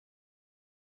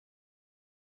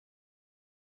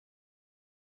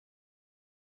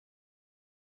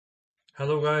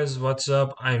Hello guys, what's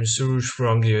up? I'm Suruj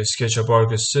from the SketchUp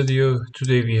Artist Studio.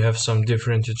 Today we have some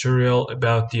different tutorial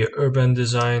about the urban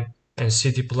design and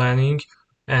city planning,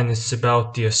 and it's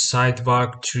about the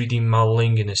sidewalk 3D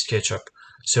modeling in SketchUp.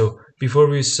 So before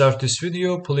we start this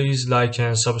video, please like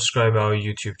and subscribe our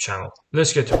YouTube channel.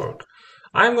 Let's get to work.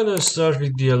 I'm gonna start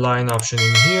with the line option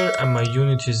in here, and my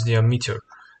unit is the meter.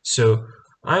 So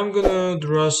I'm gonna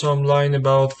draw some line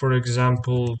about, for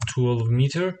example, 12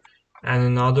 meter. And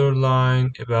another line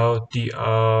about the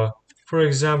for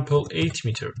example 8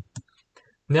 meter.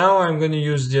 Now I'm going to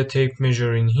use the tape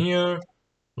measure in here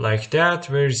like that,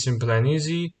 very simple and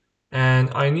easy, and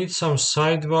I need some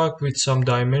sidewalk with some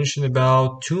dimension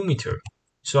about 2 meter.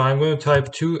 So I'm going to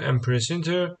type 2 and press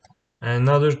enter, and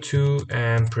another 2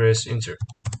 and press enter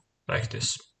like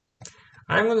this.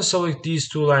 I'm going to select these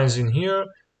two lines in here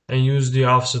and use the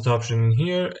offset option in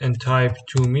here and type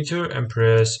 2 meter and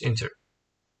press enter.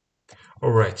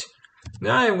 Alright,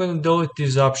 now I'm going to delete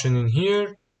this option in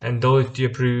here and delete the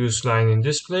previous line in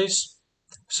this place.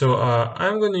 So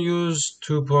I'm going to use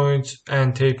 2-point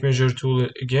and tape measure tool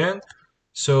again.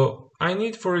 So I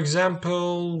need, for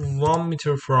example, 1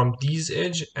 meter from this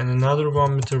edge and another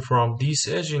 1 meter from this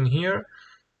edge in here,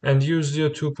 and use the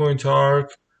 2-point arc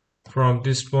from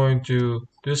this point to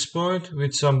this point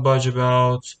with some budge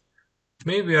about,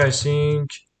 maybe I think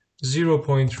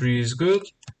 0.3 is good,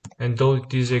 and delete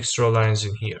these extra lines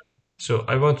in here. So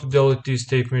I want to delete these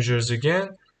tape measures again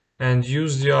and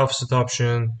use the offset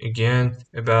option again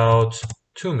about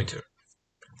 2 meter.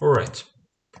 Alright,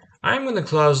 I'm going to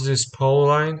close this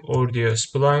polyline or the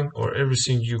spline or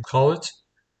everything you call it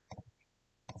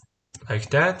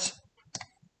like that.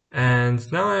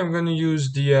 And now I'm going to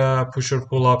use the push or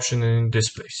pull option in this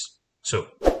place. So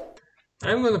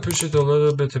I'm going to push it a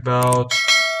little bit about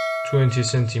 20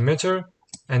 centimeter.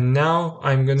 And now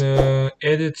I'm gonna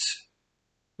edit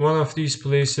one of these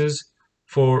places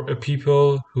for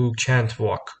people who can't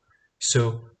walk.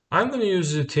 So I'm gonna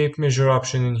use the tape measure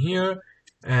option in here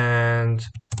and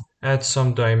add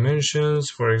some dimensions,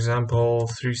 for example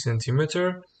 3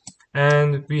 centimeter.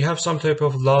 And we have some type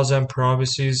of laws and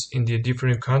privacies in the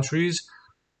different countries,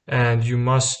 and you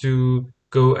must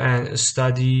go and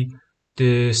study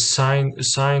the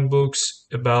sign books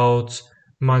about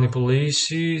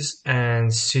manipulations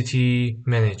and city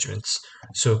managements.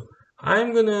 So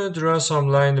I'm gonna draw some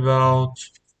line about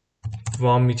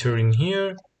 1 meter in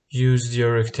here, use the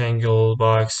rectangle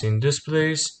box in this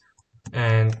place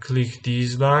and click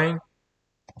this line,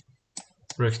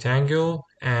 rectangle,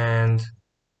 and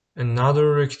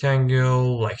another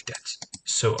rectangle like that.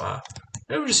 So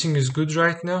everything is good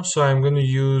right now, so I'm gonna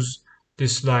use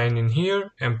this line in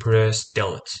here and press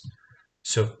delete.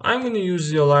 So I'm going to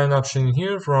use the align option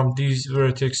here from this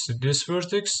vertex to this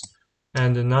vertex,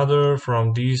 and another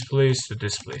from this place to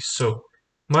this place. So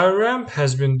my ramp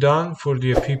has been done for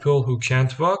the people who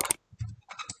can't walk,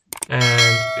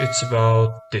 and it's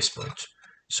about this point.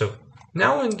 So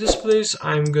now in this place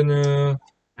I'm gonna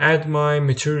add my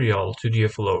material to the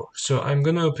floor. So I'm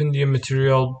gonna open the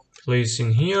material place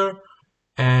in here,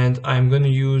 and I'm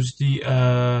gonna use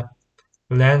the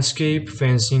landscape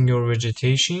fencing or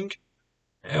vegetation,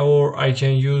 or I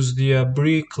can use the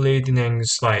brick cladding and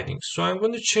sliding. So I'm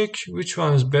going to check which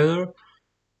one is better.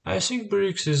 I think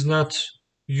bricks is not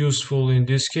useful in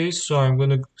this case, so I'm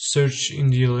going to search in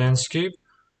the landscape.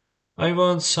 I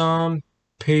want some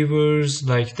pavers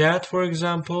like that, for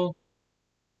example.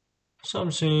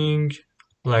 Something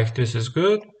like this is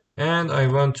good, and I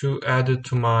want to add it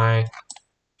to my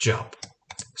job.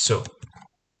 So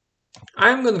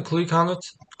I'm going to click on it,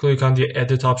 click on the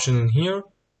edit option in here.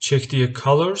 Check the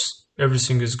colors,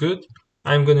 everything is good.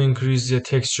 I'm going to increase the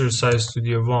texture size to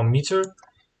the 1 meter.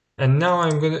 And now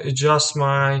I'm going to adjust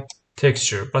my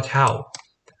texture. But how?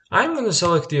 I'm going to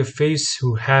select the face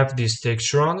who have this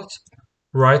texture on it.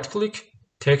 Right click,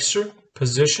 texture,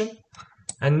 position.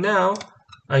 And now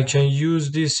I can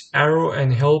use this arrow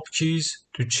and help keys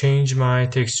to change my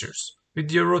textures. With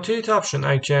the rotate option,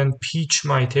 I can pitch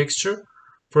my texture.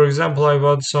 For example, I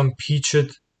want some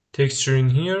pitched texture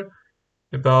in here,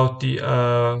 about the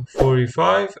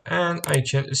 45, and I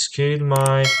can scale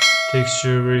my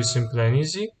texture very simple and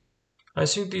easy. I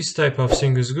think this type of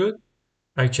thing is good.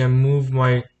 I can move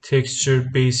my texture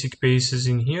basic bases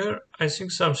in here. I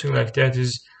think something like that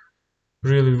is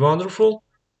really wonderful,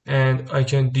 and I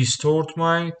can distort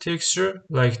my texture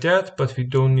like that, but we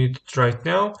don't need it right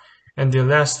now. And the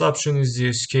last option is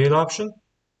the scale option.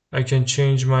 I can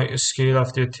change my scale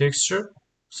of the texture,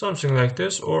 something like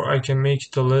this, or I can make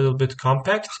it a little bit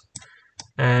compact,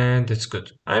 and it's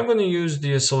good. I'm going to use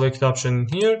the select option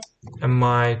here, and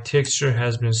my texture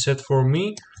has been set for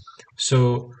me.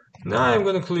 So Now I'm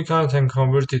going to click on it and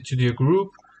convert it to the group.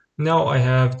 Now I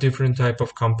have different type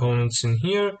of components in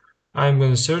here. I'm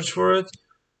going to search for it.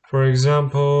 For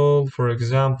example,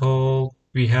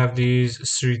 we have these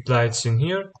street lights in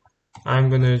here. I'm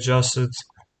going to adjust it,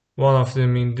 one of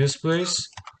them in this place,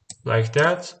 like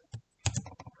that.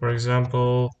 For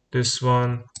example, this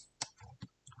one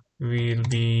will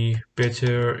be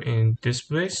better in this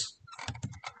place.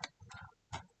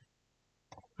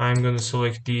 I'm going to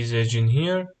select this edge in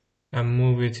here and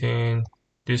move it in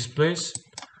this place.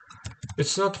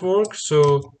 It's not work,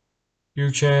 so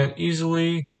you can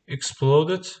easily explode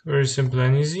it, very simple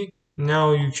and easy.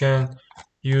 Now you can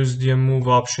use the move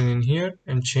option in here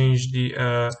and change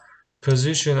the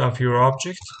position of your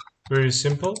object, very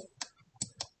simple.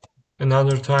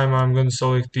 Another time I'm going to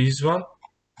select this one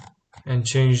and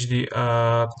change the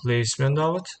placement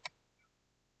of it,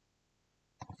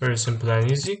 very simple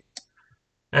and easy.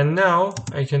 And now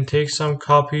I can take some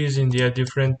copies in the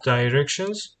different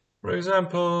directions. For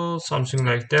example, something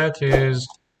like that is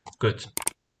good.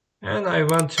 And I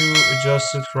want to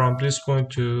adjust it from this point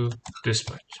to this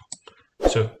point.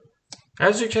 So,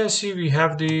 as you can see, we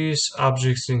have these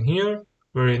objects in here,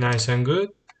 very nice and good.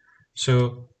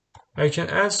 So, I can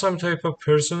add some type of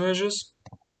personages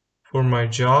for my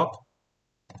job,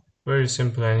 very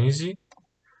simple and easy.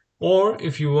 Or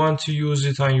if you want to use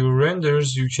it on your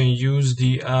renders, you can use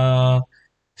the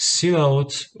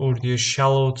silhouette or the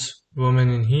shallowed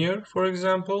woman in here, for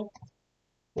example,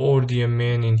 or the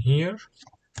man in here.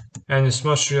 And it's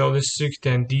much realistic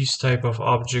than these type of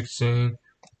objects in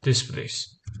this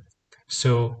place.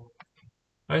 So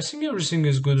I think everything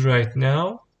is good right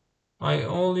now. I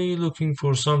only looking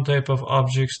for some type of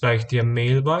objects like the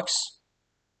mailbox.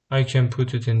 I can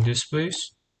put it in this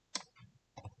place.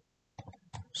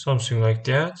 Something like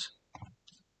that.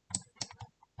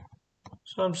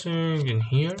 Something in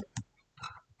here.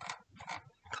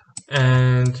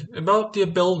 And about the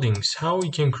buildings, how we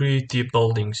can create the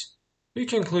buildings. You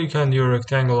can click on the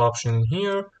rectangle option in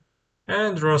here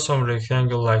and draw some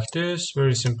rectangle like this,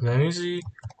 very simple and easy,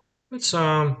 with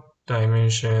some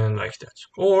dimension like that.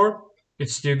 Or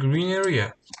it's the green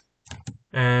area.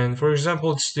 And for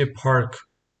example, it's the park.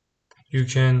 You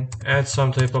can add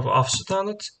some type of offset on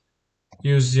it.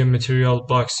 Use the material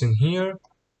box in here,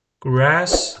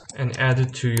 grass, and add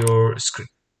it to your screen.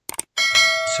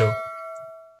 So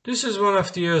this is one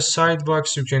of the side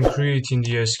box you can create in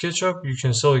the SketchUp. You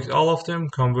can select all of them,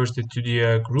 convert it to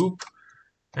the group,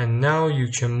 and now you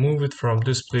can move it from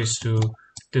this place to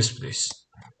this place.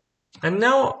 And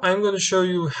now I'm going to show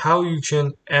you how you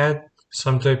can add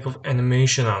some type of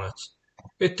animation on it.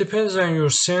 It depends on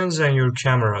your scenes and your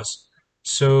cameras.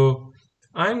 So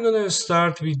I'm going to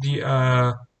start with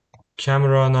the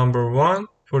camera number 1.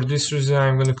 For this reason,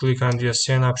 I'm going to click on the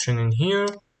scene option in here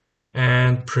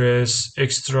and press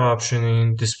extra option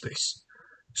in this place.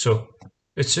 So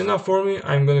it's enough for me.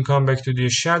 I'm going to come back to the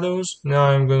shadows. Now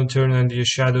I'm going to turn on the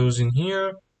shadows in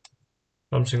here.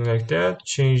 Something like that.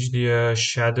 Change the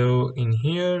shadow in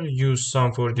here. Use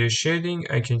some for the shading.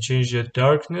 I can change the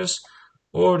darkness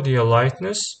or the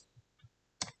lightness.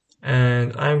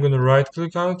 And I'm going to right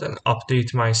click on it and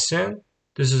update my scene.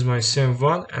 This is my scene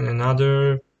 1 and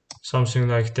another something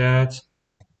like that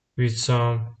with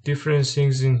some different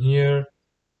things in here.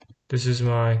 This is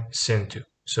my scene 2.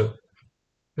 So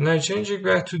when I change it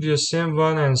back to the scene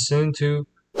 1 and scene 2,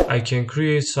 I can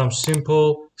create some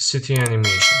simple city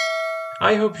animation.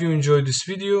 I hope you enjoyed this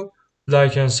video.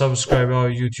 Like and subscribe our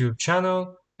YouTube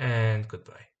channel, and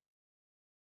goodbye.